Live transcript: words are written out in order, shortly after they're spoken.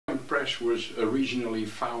Press was originally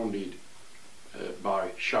founded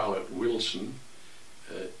by Charlotte Wilson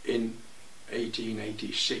in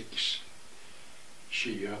 1886.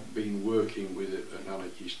 She had been working with an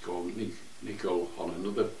anarchist called Nicol on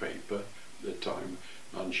another paper at the time,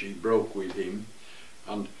 and she broke with him,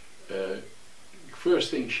 and first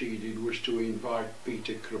thing she did was to invite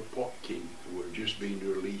Peter Kropotkin, who had just been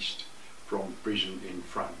released from prison in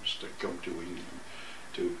France, to come to England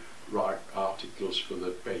to write articles for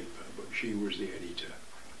the paper, but she was the editor.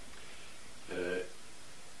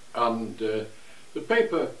 The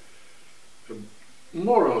paper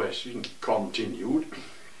more or less continued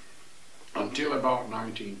until about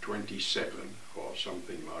 1927 or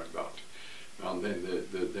something like that, and then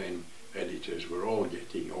the then editors were all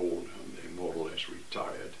getting old and they more or less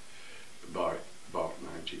retired by about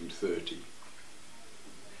 1930.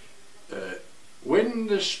 When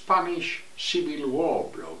the Spanish Civil War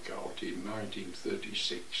broke out in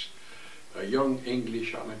 1936, a young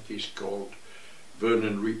English anarchist called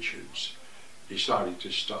Vernon Richards decided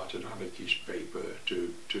to start an anarchist paper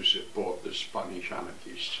to support the Spanish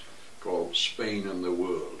anarchists called Spain and the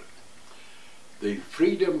World. The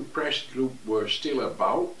Freedom Press group were still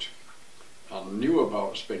about and knew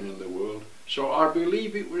about Spain and the World, so I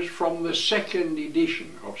believe it was from the second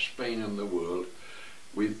edition of Spain and the World,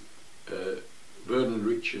 with Vernon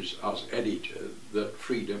Richards as editor, that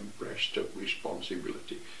Freedom Press took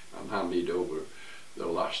responsibility and handed over the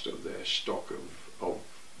last of their stock of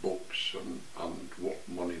books and what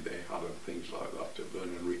money they had and things like that to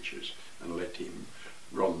Vernon Richards, and let him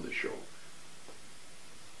run the show.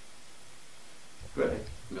 Right.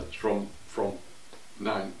 That's from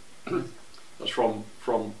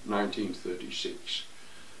 1936.